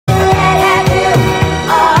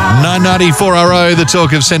94RO, the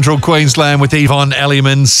talk of Central Queensland with Yvonne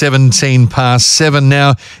Elliman, 7:17.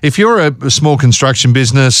 Now, if you're a small construction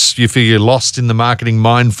business, you feel you're lost in the marketing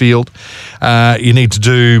minefield, you need to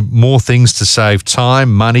do more things to save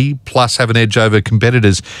time, money, plus have an edge over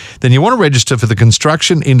competitors, then you want to register for the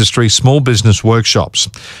Construction Industry Small Business Workshops.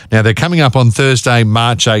 Now, they're coming up on Thursday,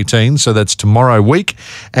 March 18, so that's tomorrow week,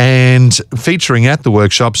 and featuring at the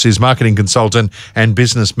workshops is marketing consultant and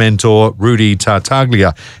business mentor Rudy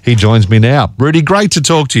Tartaglia. He joins me now. Rudy, great to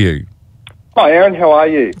talk to you. Hi, Aaron. How are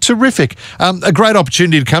you? Terrific. A great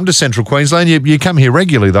opportunity to come to Central Queensland. You come here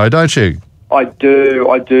regularly, though, don't you? I do.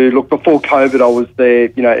 Look, before COVID, I was there,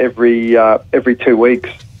 every 2 weeks.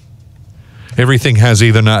 Everything has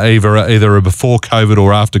either a before COVID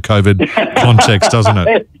or after COVID context, doesn't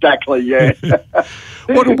it? Exactly, yeah.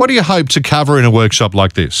 What do you hope to cover in a workshop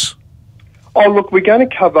like this? Oh, look, we're going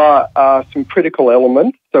to cover some critical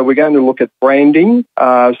elements. So we're going to look at branding,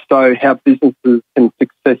 so how businesses can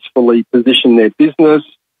successfully position their business.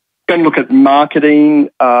 We're going to look at marketing,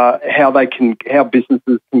 how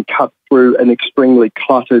businesses can cut through an extremely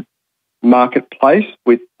cluttered marketplace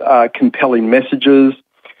with compelling messages.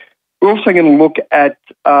 We're also going to look at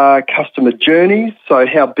customer journeys, so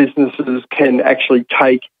how businesses can actually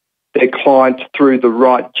take their clients through the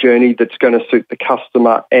right journey that's going to suit the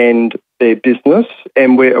customer and their business.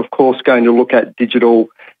 And we're, of course, going to look at digital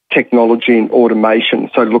technology and automation,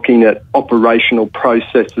 so looking at operational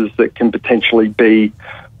processes that can potentially be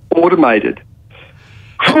automated.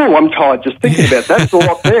 Oh, I'm tired just thinking about that. There's a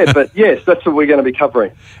lot there, but yes, that's what we're going to be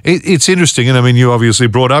covering. It's interesting, and I mean, you obviously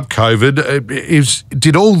brought up COVID.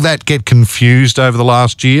 Did all that get confused over the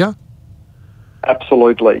last year?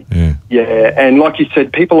 Absolutely. Yeah. And like you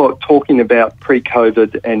said, people are talking about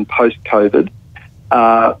pre-COVID and post-COVID,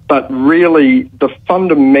 but really the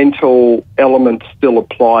fundamental elements still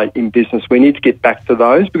apply in business. We need to get back to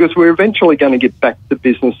those because we're eventually going to get back to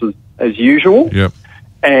business as usual. Yep.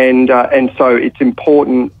 And so it's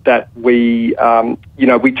important that we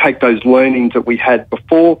take those learnings that we had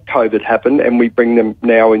before COVID happened and we bring them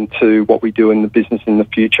now into what we do in the business in the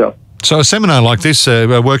future. So a seminar like this,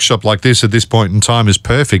 a workshop like this at this point in time is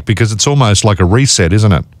perfect because it's almost like a reset,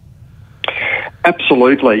 isn't it?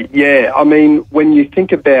 Absolutely, yeah. I mean, when you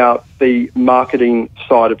think about the marketing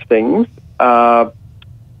side of things,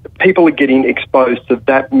 people are getting exposed to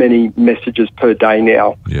that many messages per day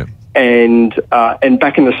now. Yeah. And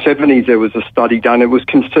back in the 70s, there was a study done. It was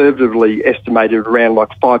conservatively estimated around like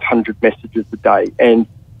 500 messages a day. And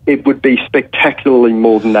it would be spectacularly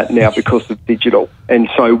more than that now because of digital. And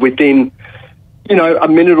so within, a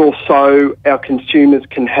minute or so, our consumers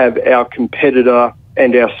can have our competitor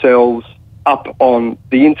and ourselves up on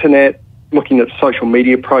the internet, looking at social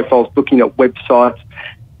media profiles, looking at websites,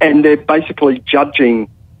 and they're basically judging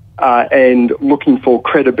and looking for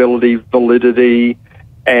credibility, validity,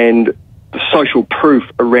 and social proof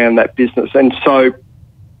around that business. And so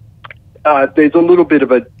there's a little bit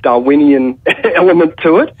of a Darwinian element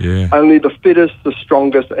to it. Yeah. Only the fittest, the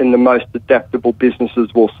strongest, and the most adaptable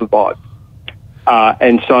businesses will survive.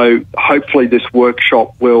 And so hopefully this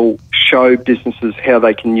workshop will show businesses how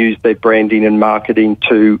they can use their branding and marketing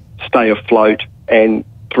to stay afloat and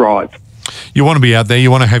thrive. You want to be out there,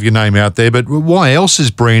 you want to have your name out there, but why else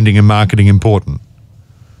is branding and marketing important?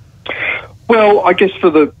 Well, I guess for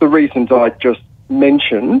the reasons I just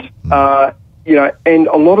mentioned, and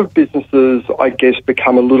a lot of businesses, I guess,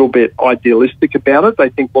 become a little bit idealistic about it. They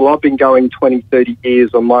think, well, I've been going 20, 30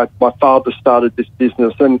 years, or my father started this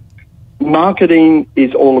business. And marketing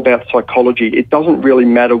is all about psychology. It doesn't really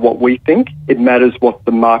matter what we think. It matters what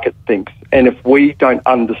the market thinks. And if we don't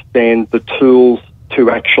understand the tools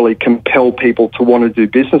to actually compel people to want to do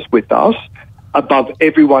business with us above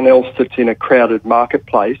everyone else that's in a crowded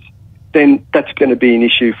marketplace, then that's going to be an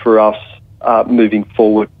issue for us moving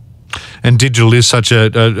forward. And digital is such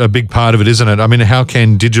a big part of it, isn't it? I mean, how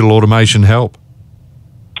can digital automation help?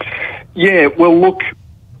 Yeah, well, look,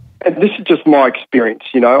 and this is just my experience.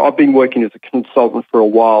 I've been working as a consultant for a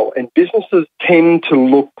while, and businesses tend to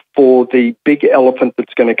look for the big elephant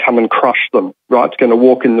that's going to come and crush them, right? It's going to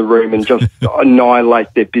walk in the room and just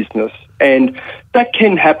annihilate their business. And that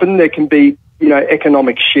can happen. There can be,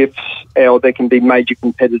 economic shifts, or there can be major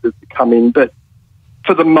competitors that come in. But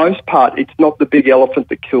for the most part, it's not the big elephant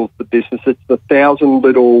that kills the business. It's the 1,000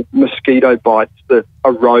 little mosquito bites that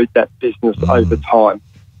erode that business over time.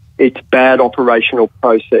 It's bad operational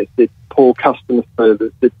process. It's poor customer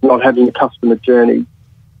service. It's not having a customer journey.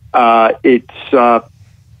 It's not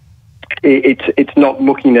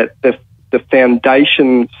looking at the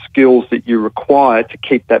foundation skills that you require to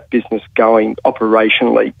keep that business going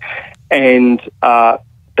operationally. And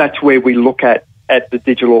that's where we look at at the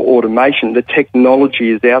digital automation. The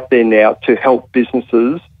technology is out there now to help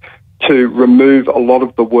businesses to remove a lot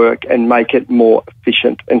of the work and make it more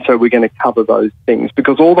efficient. And so we're going to cover those things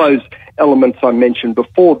because all those elements I mentioned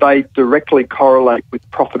before, they directly correlate with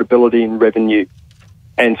profitability and revenue.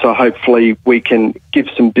 And so hopefully we can give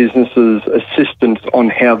some businesses assistance on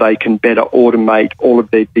how they can better automate all of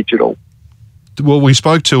their digital. Well, we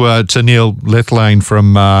spoke to Neil Lethlane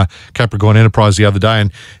from Capricorn Enterprise the other day,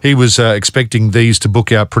 and he was expecting these to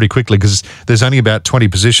book out pretty quickly because there's only about 20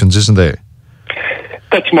 positions, isn't there?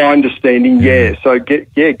 That's my understanding, yeah. So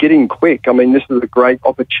getting quick. I mean, this is a great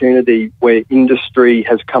opportunity where industry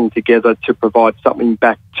has come together to provide something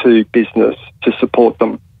back to business to support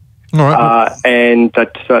them. All right. And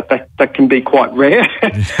that can be quite rare.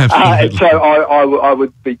 So I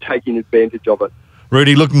would be taking advantage of it.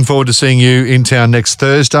 Rudy, looking forward to seeing you in town next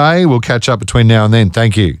Thursday. We'll catch up between now and then.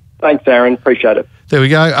 Thank you. Thanks, Aaron. Appreciate it. There we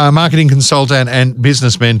go. Marketing consultant and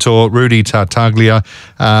business mentor, Rudy Tartaglia.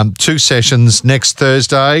 2 sessions next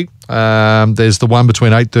Thursday. There's the one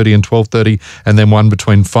between 8:30 and 12:30 and then one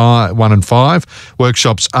between 1 and 5.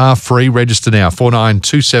 Workshops are free. Register now,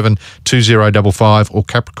 4927 2055 or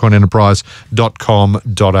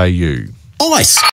capricornenterprise.com.au. Ice.